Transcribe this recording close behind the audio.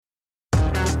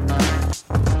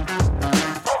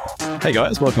Hey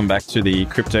guys, welcome back to the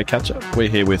Crypto Catchup. We're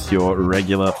here with your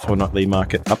regular fortnightly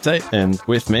market update, and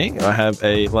with me, I have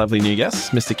a lovely new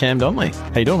guest, Mr. Cam Donnelly.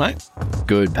 How you doing, mate?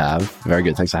 Good, Pav. Very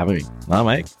good. Thanks for having me. Well,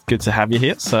 mate, good to have you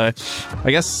here. So, I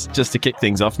guess just to kick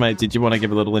things off, mate, did you want to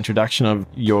give a little introduction of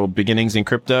your beginnings in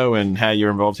crypto and how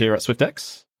you're involved here at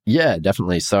SwiftX? Yeah,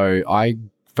 definitely. So I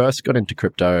first got into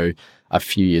crypto a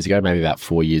few years ago, maybe about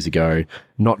 4 years ago,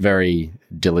 not very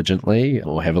diligently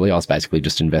or heavily. I was basically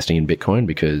just investing in Bitcoin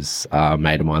because a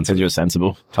mate of mine Because you were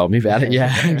sensible. told me about it.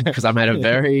 Yeah, because I made a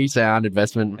very sound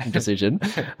investment decision.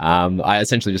 I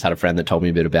essentially just had a friend that told me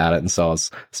a bit about it. And so I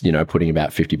was, putting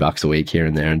about $50 a week here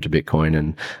and there into Bitcoin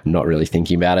and not really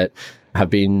thinking about it. Have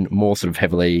been more sort of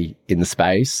heavily in the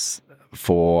space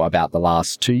for about the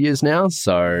last 2 years now.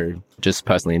 So just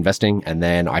personally investing. And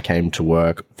then I came to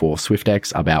work for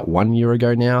SwiftX about 1 year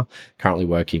ago now, currently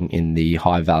working in the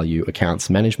high value accounts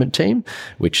management team,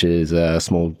 which is a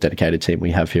small dedicated team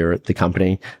we have here at the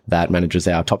company that manages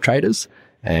our top traders.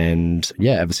 And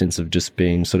yeah, ever since I've just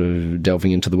been sort of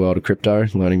delving into the world of crypto,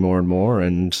 learning more and more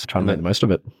and trying to make the most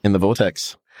of it. In the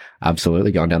vortex.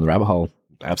 Absolutely. Going down the rabbit hole.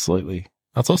 Absolutely.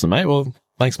 That's awesome, mate. Well,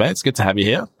 thanks, mate. It's good to have you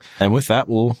here. And with that,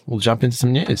 we'll jump into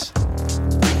some news.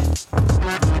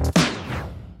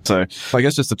 So I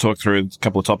guess just to talk through a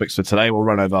couple of topics for today, we'll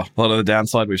run over a lot of the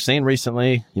downside we've seen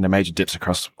recently, major dips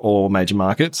across all major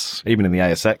markets, even in the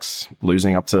ASX,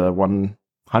 losing up to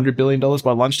 $100 billion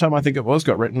by lunchtime, I think it was,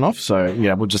 got written off. So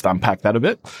yeah, we'll just unpack that a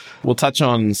bit. We'll touch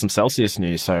on some Celsius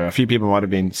news. So a few people might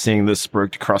have been seeing this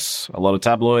spruiked across a lot of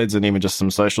tabloids and even just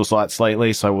some social sites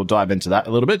lately. So we'll dive into that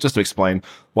a little bit just to explain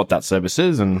what that service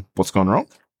is and what's gone wrong.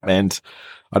 And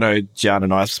I know Gian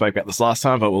and I spoke about this last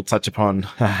time, but we'll touch upon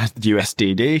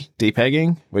USDD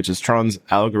depegging, which is Tron's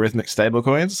algorithmic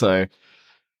stablecoin. So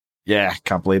yeah,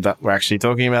 can't believe that we're actually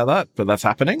talking about that, but that's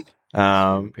happening.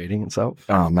 Repeating itself.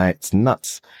 Oh, mate, it's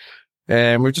nuts.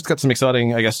 And we've just got some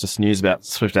exciting, I guess, just news about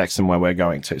SwiftX and where we're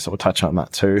going to. So we'll touch on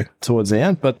that too towards the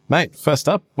end. But mate, first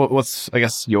up, what's, I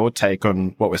guess, your take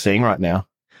on what we're seeing right now?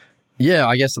 Yeah,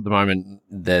 I guess at the moment,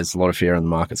 there's a lot of fear in the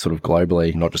market sort of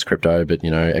globally, not just crypto, but,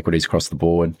 equities across the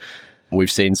board.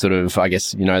 We've seen sort of, I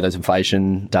guess, those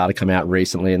inflation data come out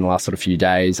recently in the last sort of few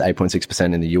days,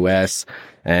 8.6% in the US.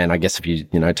 And I guess if you,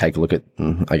 take a look at,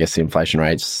 I guess, the inflation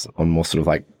rates on more sort of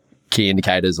like key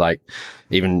indicators like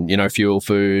even, fuel,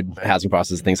 food, housing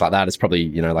prices, things like that, it's probably,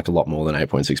 like a lot more than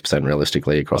 8.6%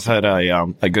 realistically across. I've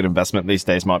heard a good investment these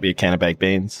days might be a can of baked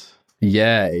beans.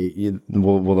 Yeah,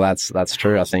 well, that's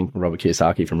true. I think Robert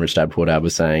Kiyosaki from Rich Dad Poor Dad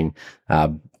was saying, a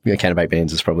can of baked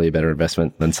beans is probably a better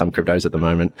investment than some cryptos at the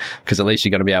moment, because at least you're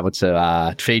going to be able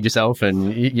to feed yourself,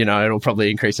 and it'll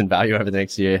probably increase in value over the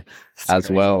next year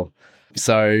as well.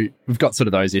 So we've got sort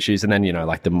of those issues, and then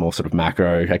like the more sort of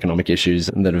macroeconomic issues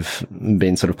that have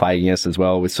been sort of plaguing us as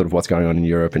well, with sort of what's going on in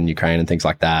Europe and Ukraine and things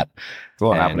like that. It's a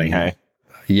lot happening, hey?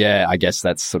 Yeah, I guess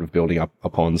that's sort of building up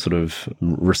upon sort of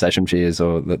recession fears,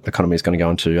 or the economy is going to go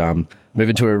into move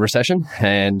into a recession.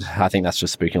 And I think that's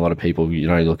just spooking a lot of people.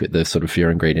 Look at the sort of fear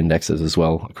and greed indexes as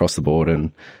well across the board,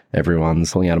 and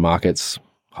everyone's pulling out of markets,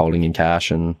 holding in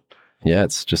cash. And yeah,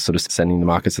 it's just sort of sending the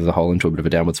markets as a whole into a bit of a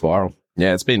downward spiral.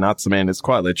 Yeah, it's been nuts. I mean, it's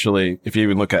quite literally, if you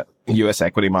even look at US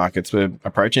equity markets, we're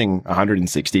approaching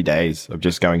 160 days of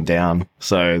just going down.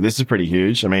 So this is pretty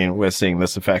huge. I mean, we're seeing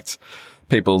this affect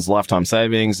people's lifetime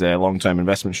savings, their long-term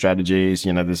investment strategies.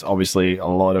 There's obviously a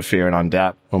lot of fear and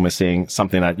doubt when we're seeing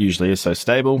something that usually is so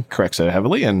stable correct so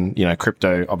heavily. And,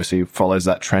 crypto obviously follows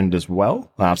that trend as well.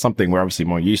 Something we're obviously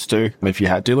more used to. If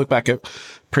you do look back at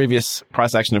previous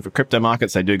price action for crypto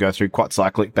markets, they do go through quite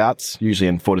cyclic bouts, usually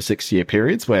in 4 to 6 year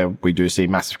periods where we do see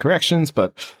massive corrections.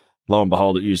 But lo and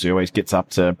behold, it usually always gets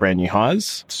up to brand new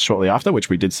highs shortly after, which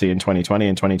we did see in 2020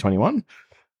 and 2021.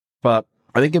 But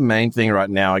I think the main thing right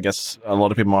now, I guess a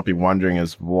lot of people might be wondering,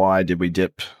 is why did we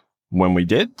dip when we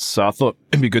did? So I thought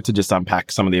it'd be good to just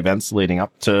unpack some of the events leading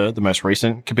up to the most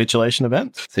recent capitulation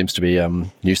event. Seems to be a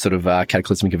new sort of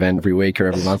cataclysmic event every week or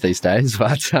every month these days.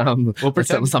 But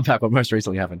let's unpack what most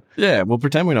recently happened. Yeah, we'll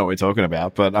pretend we know what we're talking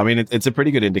about. But I mean, it's a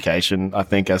pretty good indication, I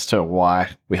think, as to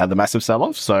why we had the massive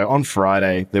sell-off. So on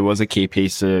Friday, there was a key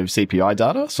piece of CPI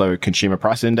data, so Consumer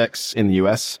Price Index in the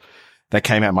US, that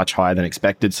came out much higher than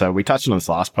expected. So we touched on this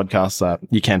last podcast.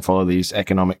 You can follow these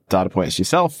economic data points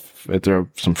yourself. There are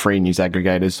some free news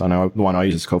aggregators. I know the one I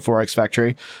use is called Forex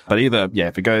Factory. But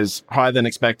if it goes higher than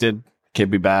expected, can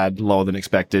be bad. Lower than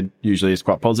expected usually is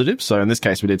quite positive. So in this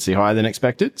case, we did see higher than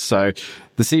expected. So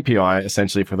the CPI,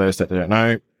 essentially, for those that don't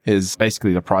know, is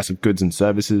basically the price of goods and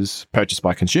services purchased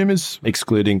by consumers,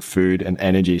 excluding food and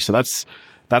energy. So that's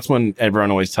when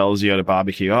everyone always tells you at a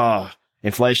barbecue,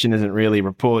 inflation isn't really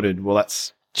reported. Well,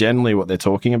 that's generally what they're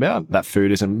talking about, that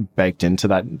food isn't baked into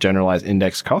that generalized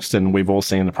index cost. And we've all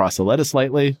seen the price of lettuce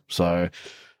lately. So,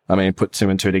 I mean, put two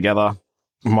and two together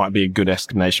might be a good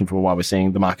explanation for why we're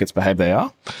seeing the markets behave they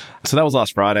are. So that was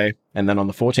last Friday. And then on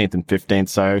the 14th and 15th,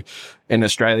 so in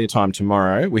Australia time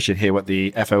tomorrow, we should hear what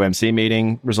the FOMC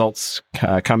meeting results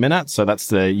come in at. So that's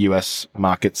the US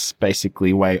markets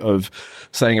basically way of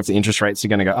saying if the interest rates are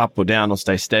going to go up or down or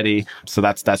stay steady. So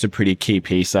that's a pretty key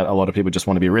piece that a lot of people just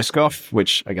want to be risk off,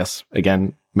 which I guess,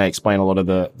 again, may explain a lot of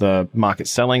the market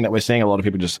selling that we're seeing. A lot of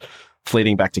people just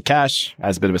fleeting back to cash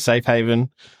as a bit of a safe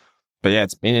haven. But yeah,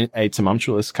 it's been a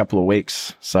tumultuous couple of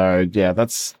weeks. So yeah,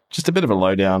 that's just a bit of a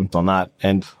lowdown on that.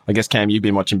 And I guess, Cam, you've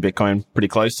been watching Bitcoin pretty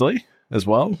closely as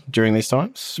well during these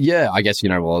times. Yeah, I guess,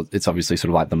 well, it's obviously sort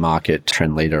of like the market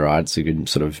trend leader, right? It's a good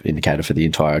sort of indicator for the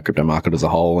entire crypto market as a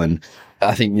whole. And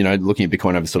I think, looking at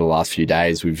Bitcoin over sort of the last few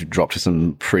days, we've dropped to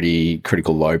some pretty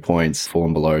critical low points,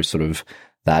 fallen below sort of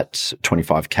that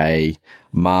 25K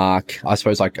mark. I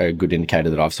suppose like a good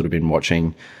indicator that I've sort of been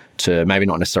watching to maybe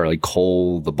not necessarily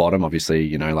call the bottom.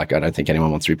 Obviously, I don't think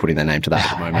anyone wants to be putting their name to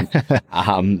that at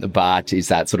the moment. But is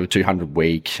that sort of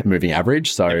 200-week moving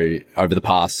average? So over the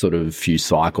past sort of few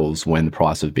cycles, when the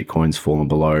price of Bitcoin's fallen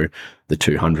below the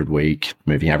 200-week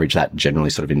moving average, that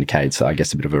generally sort of indicates, I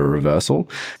guess, a bit of a reversal.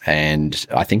 And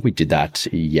I think we did that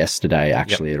yesterday,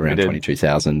 actually, at around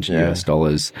 22,000 US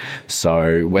dollars.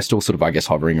 So we're still sort of, I guess,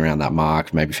 hovering around that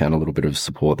mark, maybe found a little bit of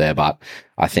support there. But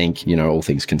I think, all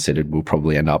things considered, we'll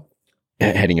probably end up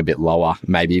heading a bit lower,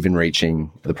 maybe even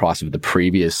reaching the price of the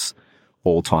previous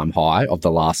all-time high of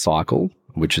the last cycle,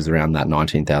 which is around that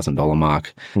 $19,000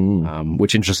 mark,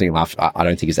 which, interestingly enough, I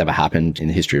don't think has ever happened in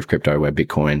the history of crypto where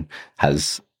Bitcoin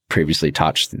has previously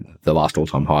touched the last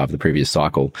all-time high of the previous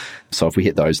cycle. So if we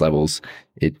hit those levels,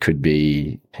 it could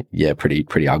be,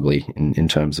 pretty ugly in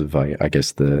terms of, I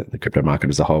guess, the crypto market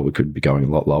as a whole. We could be going a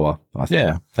lot lower, I think.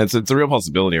 Yeah, it's a real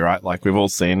possibility, right? Like we've all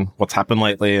seen what's happened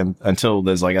lately, and until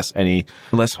there's, I guess, any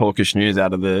less hawkish news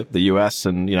out of the US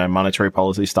and, monetary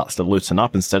policy starts to loosen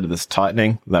up instead of this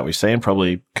tightening that we've seen,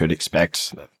 probably could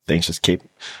expect that things just keep,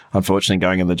 unfortunately,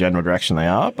 going in the general direction they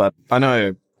are. But I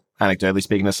know, anecdotally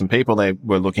speaking to some people, they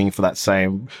were looking for that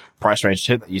same price range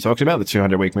hit that you talked about, the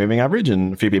 200-week moving average.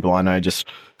 And a few people I know just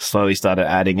slowly started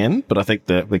adding in. But I think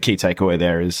the key takeaway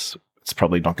there is it's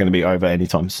probably not going to be over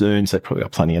anytime soon. So they've probably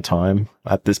got plenty of time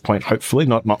at this point, hopefully,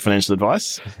 not financial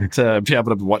advice, to be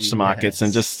able to watch the markets.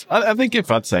 And just, I think if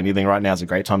I'd say anything, right now is a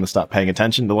great time to start paying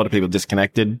attention. A lot of people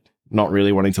disconnected, not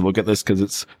really wanting to look at this because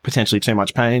it's potentially too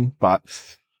much pain. But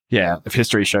yeah, if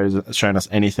history shown us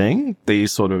anything,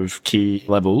 these sort of key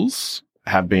levels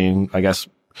have been, I guess,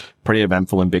 pretty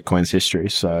eventful in Bitcoin's history.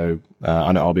 So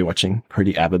I know I'll be watching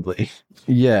pretty avidly.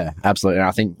 Yeah, absolutely. And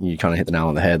I think you kind of hit the nail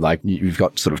on the head. Like you've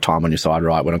got sort of time on your side,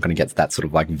 right? We're not going to get to that sort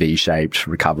of like V-shaped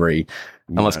recovery.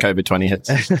 Unless COVID-20 hits.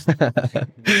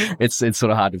 It's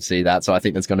sort of hard to see that. So I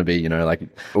think there's going to be, like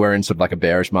we're in sort of like a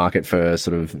bearish market for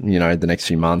sort of, the next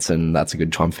few months. And that's a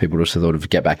good time for people to sort of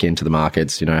get back into the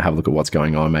markets, have a look at what's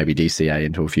going on, maybe DCA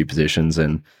into a few positions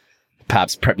and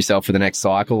perhaps prep yourself for the next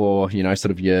cycle or,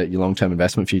 sort of your long-term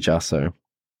investment future. So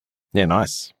yeah,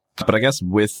 nice. But I guess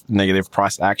with negative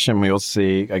price action, we also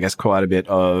see, I guess, quite a bit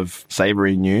of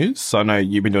savory news. So I know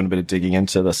you've been doing a bit of digging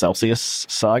into the Celsius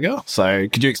saga. So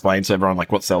could you explain to everyone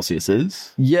like what Celsius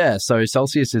is? Yeah. So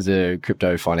Celsius is a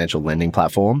crypto financial lending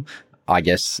platform. I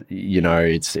guess,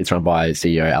 it's run by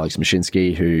CEO Alex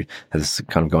Mashinsky, who has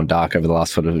kind of gone dark over the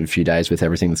last sort of few days with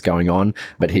everything that's going on.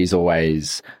 But he's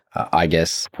always, I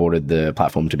guess, supported the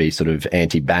platform to be sort of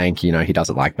anti-bank. He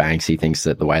doesn't like banks. He thinks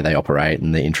that the way they operate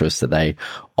and the interests that they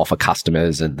offer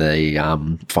customers and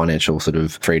the financial sort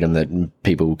of freedom that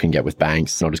people can get with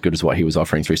banks is not as good as what he was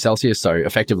offering through Celsius. So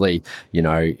effectively,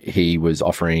 he was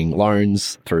offering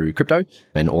loans through crypto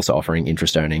and also offering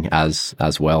interest earning as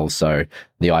well. So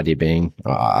the idea being,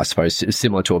 I suppose,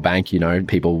 similar to a bank,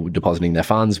 people depositing their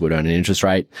funds would earn an interest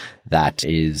rate that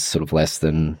is sort of less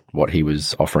than what he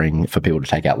was offering for people to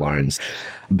take out loans.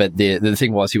 But the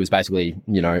thing was, he was basically,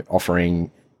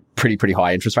 offering pretty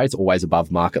high interest rates, always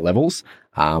above market levels,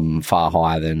 far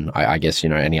higher than, I guess,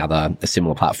 any other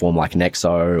similar platform like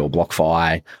Nexo or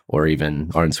BlockFi or even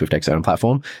OwnSwiftX's own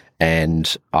platform.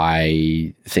 And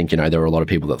I think, there were a lot of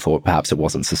people that thought perhaps it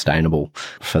wasn't sustainable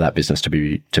for that business to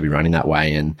be running that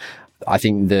way. And I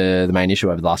think the main issue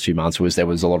over the last few months was there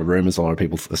was a lot of rumors. A lot of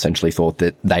people essentially thought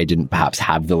that they didn't perhaps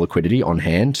have the liquidity on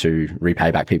hand to repay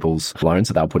back people's loans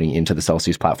that they were putting into the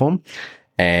Celsius platform.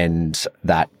 And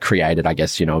that created, I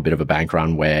guess, a bit of a bank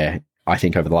run where I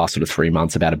think over the last sort of 3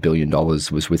 months, about $1 billion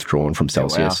was withdrawn from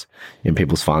Celsius in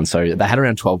people's funds. So they had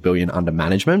around 12 billion under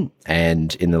management.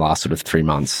 And in the last sort of 3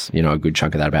 months, a good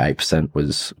chunk of that, about 8%,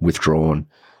 was withdrawn.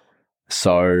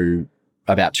 So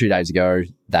about 2 days ago,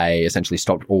 they essentially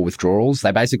stopped all withdrawals.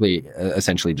 They basically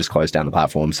essentially just closed down the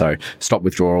platform. So stopped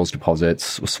withdrawals,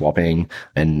 deposits, swapping,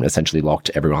 and essentially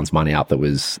locked everyone's money up that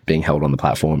was being held on the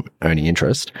platform, earning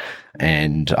interest.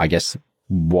 And I guess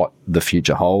what the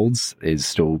future holds is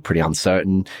still pretty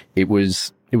uncertain. It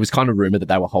was kind of rumored that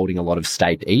they were holding a lot of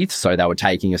staked ETH. So they were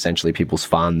taking essentially people's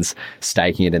funds,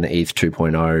 staking it in the ETH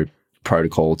 2.0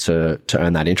 protocol to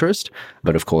earn that interest.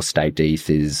 But of course, staked ETH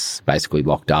is basically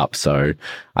locked up. So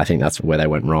I think that's where they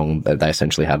went wrong. They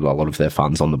essentially had a lot of their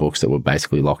funds on the books that were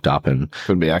basically locked up and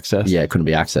couldn't be accessed. Yeah, couldn't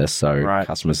be accessed. So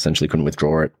customers essentially couldn't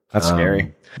withdraw it. That's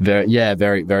scary.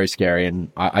 Very, very scary.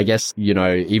 And I guess,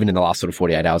 even in the last sort of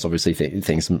 48 hours, obviously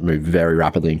things move very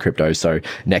rapidly in crypto. So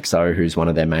Nexo, who's one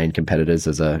of their main competitors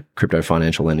as a crypto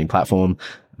financial lending platform,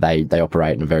 they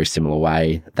operate in a very similar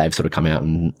way. They've sort of come out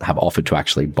and have offered to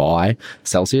actually buy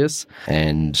Celsius.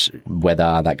 And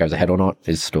whether that goes ahead or not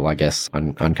is still, I guess,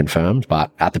 unconfirmed.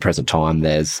 But at the present time,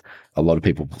 there's a lot of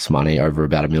people's money, over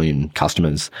about 1 million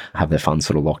customers, have their funds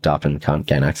sort of locked up and can't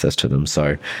gain access to them.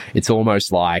 So it's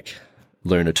almost like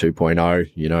Luna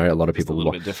 2.0, a lot of people... It's a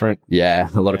little bit different. Yeah,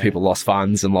 a lot of people lost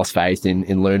funds and lost faith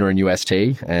in Luna and UST.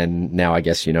 And now I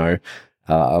guess, a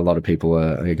lot of people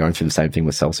are going through the same thing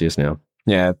with Celsius now.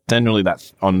 Yeah, generally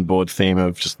that on-board theme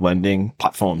of just lending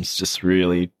platforms just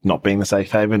really not being the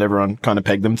safe haven everyone kind of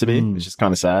pegged them to be, which is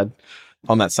kind of sad.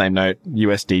 On that same note,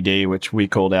 USDD, which we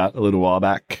called out a little while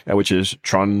back, which is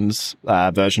Tron's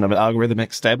version of an algorithmic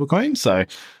stablecoin. So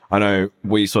I know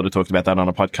we sort of talked about that on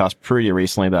a podcast pretty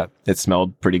recently, that it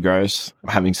smelled pretty gross,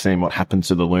 having seen what happened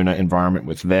to the Luna environment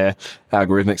with their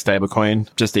algorithmic stablecoin,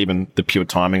 just even the pure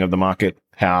timing of the market,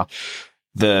 how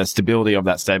the stability of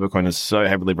that stablecoin is so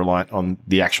heavily reliant on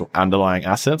the actual underlying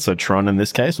asset. So Tron in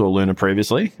this case, or Luna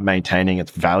previously, maintaining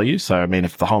its value. So, I mean,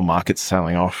 if the whole market's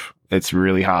selling off, it's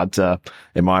really hard to,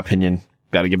 in my opinion,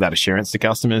 be able to give that assurance to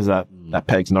customers that that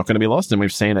peg's not going to be lost. And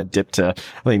we've seen it dip to,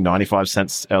 I think, 95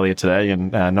 cents earlier today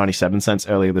and 97 cents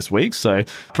earlier this week. So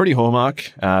pretty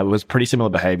hallmark. It was pretty similar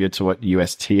behavior to what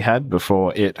UST had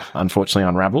before it unfortunately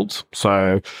unraveled.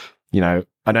 So,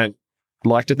 I don't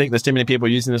like to think there's too many people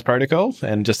using this protocol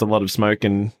and just a lot of smoke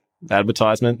and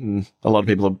advertisement. And a lot of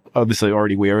people are obviously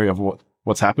already wary of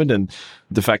what's happened. And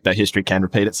the fact that history can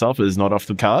repeat itself is not off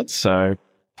the cards. So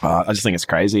I just think it's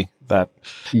crazy that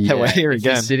we're here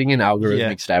again. You're sitting in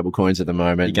algorithmic stablecoins at the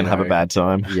moment, you can have a bad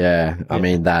time. Yeah. I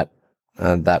mean, that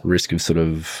risk of sort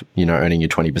of, earning your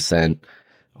 20%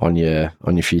 on your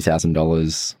few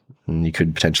 $1,000s, and you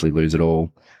could potentially lose it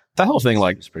all. That whole thing,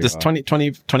 like, just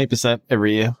 20%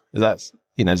 every year, does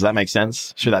that make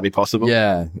sense? Should that be possible?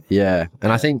 Yeah.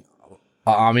 And I think,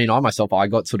 I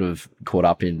got sort of caught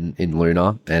up in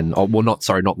Luna and,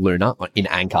 not Luna, in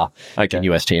Anchor, in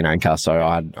UST and Anchor. So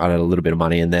I had a little bit of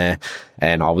money in there,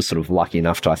 and I was sort of lucky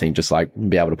enough to, I think, just like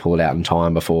be able to pull it out in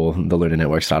time before the Luna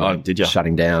network started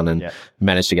shutting down, and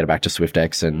managed to get it back to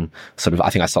SwiftX, and sort of,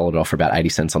 I think I sold it off for about 80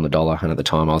 cents on the dollar. And at the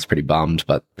time I was pretty bummed,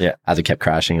 but as it kept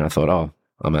crashing, I thought,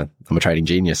 I'm a trading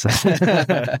genius.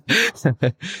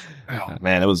 Oh,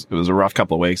 man, it was a rough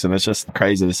couple of weeks, and it's just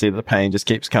crazy to see that the pain just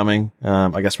keeps coming.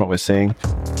 I guess what we're seeing,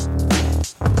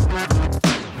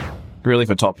 really,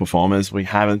 for top performers, we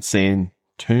haven't seen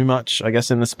too much, I guess,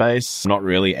 in the space. Not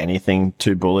really anything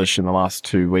too bullish in the last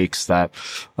 2 weeks that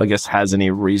I guess has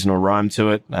any reason or rhyme to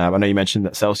it. I know you mentioned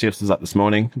that Celsius was up this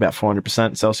morning, about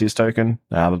 400% Celsius token.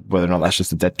 Whether or not that's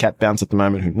just a dead cat bounce at the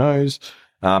moment, who knows?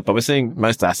 But we're seeing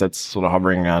most assets sort of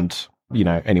hovering around,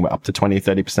 anywhere up to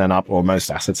 20-30% up, or most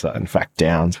assets are in fact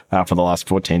down for the last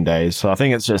 14 days. So I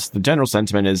think it's just the general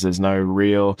sentiment is there's no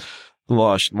real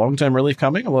long-term relief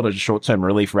coming, a lot of short-term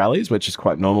relief rallies, which is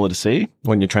quite normal to see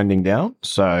when you're trending down.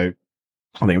 So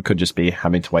I think we could just be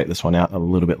having to wait this one out a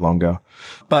little bit longer.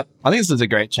 But I think this is a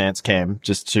great chance, Cam,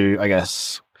 just to, I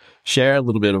guess, share a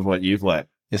little bit of what you've learned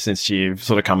since you've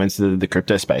sort of come into the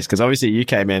crypto space. Because obviously you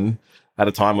came in at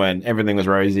a time when everything was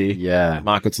rosy. Yeah.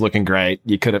 Market's looking great.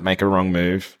 You couldn't make a wrong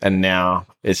move. And now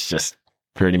it's just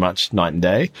pretty much night and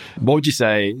day. What would you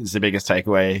say is the biggest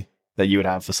takeaway that you would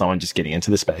have for someone just getting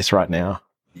into the space right now?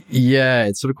 Yeah,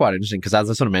 it's sort of quite interesting because, as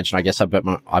I sort of mentioned, I guess I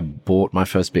bought my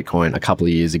first Bitcoin a couple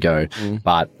of years ago.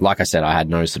 But like I said, I had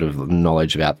no sort of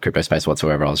knowledge about the crypto space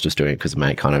whatsoever. I was just doing it because a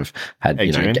mate kind of had,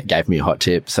 gave me a hot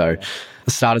tip. So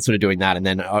I started sort of doing that. And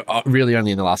then really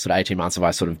only in the last sort of 18 months have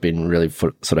I sort of been really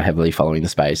sort of heavily following the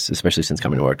space, especially since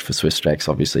coming to work for SwiftX.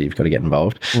 Obviously, you've got to get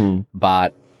involved.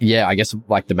 But Yeah, I guess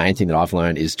like the main thing that I've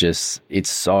learned is just it's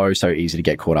so easy to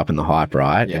get caught up in the hype,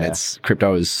 right? Yeah. And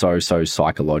crypto is so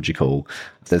psychological.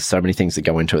 There's so many things that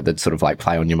go into it that sort of like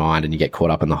play on your mind, and you get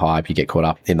caught up in the hype, you get caught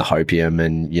up in the hopium,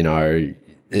 and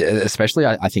especially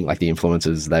I think like the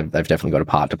influencers, they've definitely got a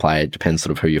part to play. It depends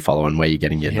sort of who you follow and where you're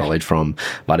getting your knowledge from.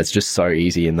 But it's just so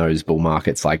easy in those bull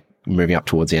markets, like moving up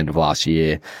towards the end of last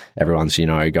year, everyone's,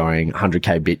 going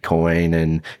 100K Bitcoin,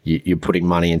 and you're putting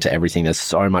money into everything. There's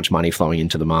so much money flowing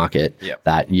into the market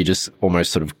that you just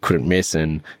almost sort of couldn't miss.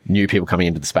 And new people coming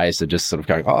into the space are just sort of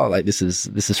going, oh, like this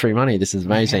is free money. This is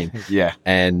amazing.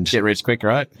 And get rich quick,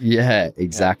 right? Yeah,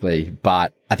 exactly.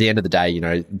 But at the end of the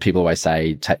day, people always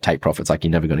say take profits. Like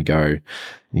you're never going to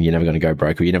go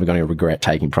broke, or you're never going to regret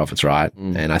taking profits, right?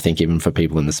 And I think even for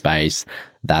people in the space,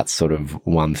 that's sort of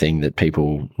one thing that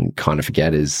people kind of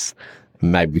forget is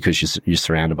maybe because you're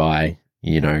surrounded by,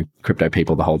 crypto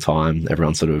people the whole time.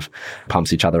 Everyone sort of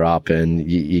pumps each other up,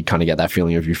 and you kind of get that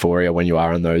feeling of euphoria when you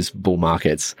are in those bull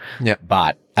markets. Yeah.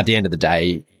 But at the end of the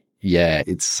day,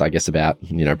 it's, I guess, about,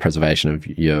 preservation of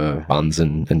your funds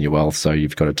and your wealth. So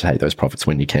you've got to take those profits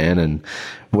when you can. And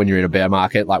when you're in a bear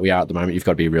market like we are at the moment, you've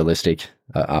got to be realistic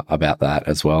about that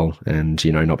as well. And,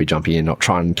 not be jumpy and not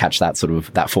try and catch that sort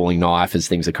of that falling knife as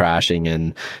things are crashing,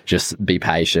 and just be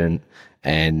patient.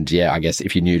 And I guess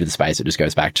if you're new to the space, it just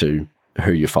goes back to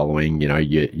who you're following.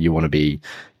 You want to be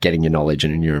getting your knowledge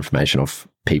and your information off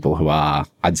people who are,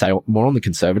 I'd say, more on the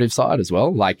conservative side as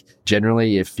well. Like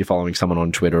generally, if you're following someone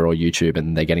on Twitter or YouTube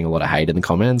and they're getting a lot of hate in the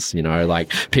comments,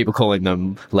 like people calling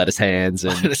them lettuce hands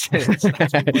and lettuce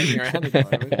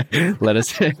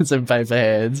hands and paper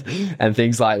hands and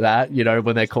things like that,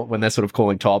 when they're sort of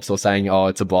calling tops or saying, oh,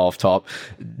 it's a blow off top,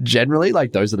 generally,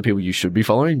 like those are the people you should be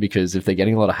following, because if they're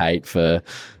getting a lot of hate for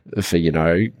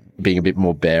being a bit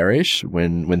more bearish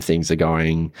when things are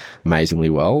going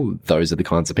amazingly well, those are the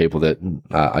kinds of people that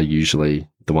are usually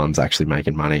the ones actually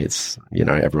making money. It's,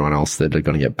 everyone else that are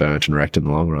going to get burnt and wrecked in the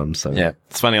long run. So yeah,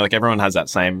 it's funny. Like everyone has that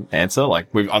same answer.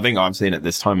 Like I think I've seen it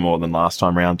this time more than last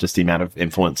time around, just the amount of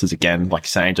influencers, again, like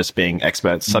saying, just being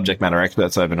experts, subject matter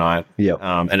experts overnight. Yeah.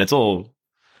 And it's all,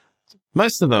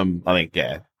 most of them, I think,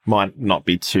 might not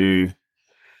be too,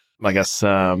 I guess,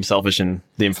 selfish in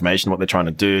the information, what they're trying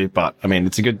to do. But I mean, I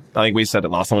think we said it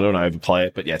last time, I don't want to overplay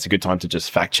it, but it's a good time to just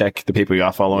fact check the people you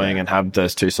are following and have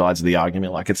those two sides of the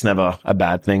argument. Like it's never a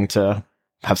bad thing to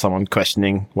have someone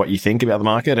questioning what you think about the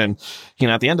market. And,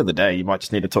 at the end of the day, you might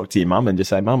just need to talk to your mum and just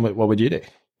say, Mum, what would you do?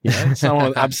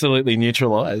 Someone absolutely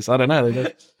neutralize. I don't know.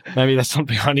 Maybe that's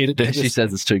something I need to do. She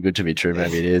says it's too good to be true.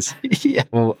 Maybe it is. Yeah.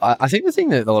 Well, I think the thing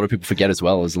that a lot of people forget as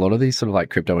well is a lot of these sort of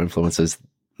like crypto influencers,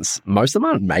 most of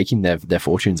them aren't making their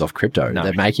fortunes off crypto. No.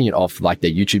 They're making it off like their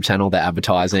YouTube channel, their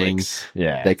advertising,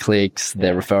 their clicks,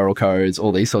 their referral codes,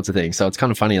 all these sorts of things. So it's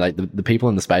kind of funny, like the people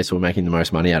in the space who are making the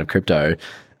most money out of crypto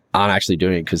aren't actually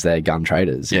doing it because they're gun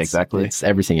traders. Exactly. It's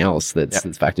everything else that's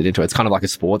factored into it. It's kind of like a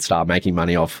sports star making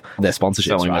money off their sponsorships,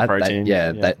 selling right? Their protein.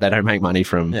 They don't make money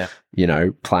from,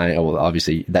 playing. Well,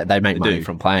 obviously they make money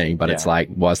from playing, but it's like,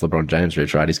 why is LeBron James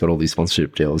rich, right? He's got all these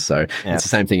sponsorship deals. So it's the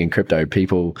same thing in crypto.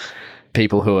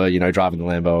 People who are, driving the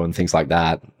Lambo and things like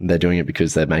that, they're doing it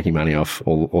because they're making money off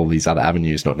all these other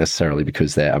avenues, not necessarily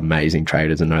because they're amazing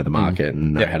traders and know the market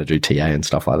and know how to do TA and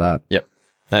stuff like that. Yep.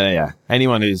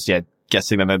 Anyone who's,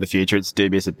 guessing they know the future, it's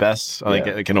dubious at best. I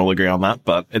think we can all agree on that,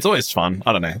 but it's always fun.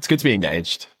 I don't know. It's good to be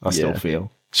engaged. I still feel.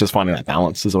 It's just finding that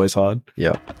balance is always hard.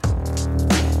 Yeah.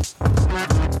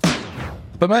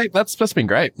 But mate, that's been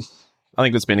great. I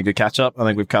think it's been a good catch up. I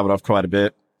think we've covered off quite a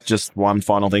bit. Just one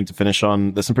final thing to finish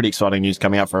on. There's some pretty exciting news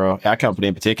coming up for our company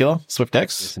in particular,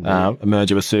 SwiftX, a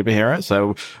merger with Superhero.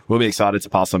 So we'll be excited to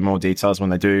pass on more details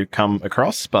when they do come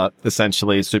across. But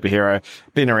essentially, Superhero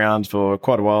been around for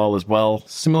quite a while as well.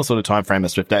 Similar sort of time frame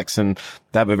as SwiftX, and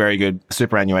they have a very good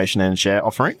superannuation and share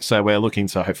offering. So we're looking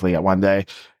to hopefully at one day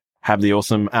have the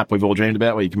awesome app we've all dreamed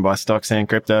about where you can buy stocks and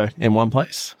crypto in one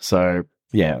place. So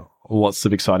lots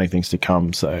of exciting things to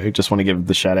come. So just want to give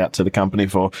the shout out to the company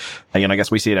for, again, I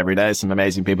guess we see it every day. Some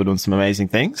amazing people doing some amazing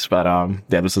things, but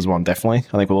this is one definitely.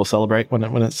 I think we'll all celebrate when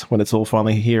it's all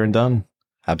finally here and done.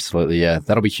 Absolutely, yeah.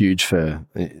 That'll be huge for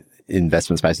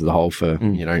investment space as a whole for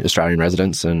Australian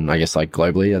residents and I guess like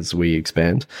globally as we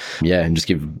expand. Yeah, and just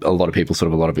give a lot of people sort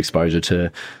of a lot of exposure to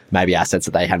maybe assets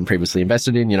that they hadn't previously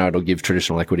invested in. It'll give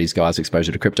traditional equities guys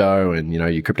exposure to crypto and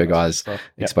your crypto guys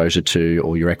exposure to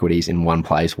all your equities in one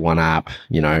place, one app,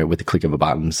 with the click of a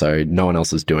button. So no one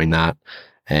else is doing that.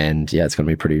 And it's going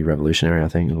to be pretty revolutionary, I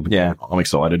think. I'm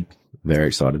excited. Very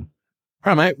excited.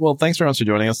 All right, mate. Well, thanks very much for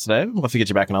joining us today. We'll have to get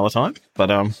you back another time.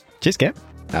 But cheers, Cam.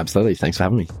 Absolutely. Thanks for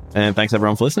having me. And thanks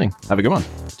everyone for listening. Have a good one.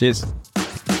 Cheers.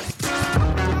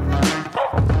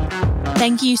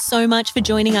 Thank you so much for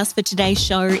joining us for today's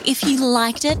show. If you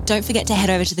liked it, don't forget to head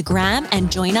over to the gram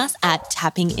and join us at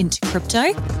Tapping Into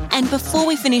Crypto. And before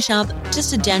we finish up,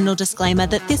 just a general disclaimer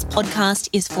that this podcast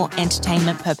is for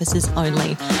entertainment purposes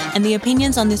only. And the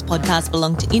opinions on this podcast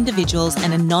belong to individuals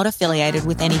and are not affiliated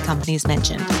with any companies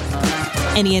mentioned.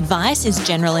 Any advice is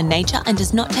general in nature and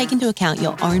does not take into account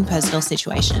your own personal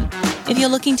situation. If you're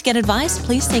looking to get advice,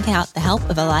 please seek out the help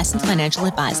of a licensed financial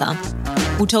advisor.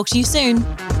 We'll talk to you soon.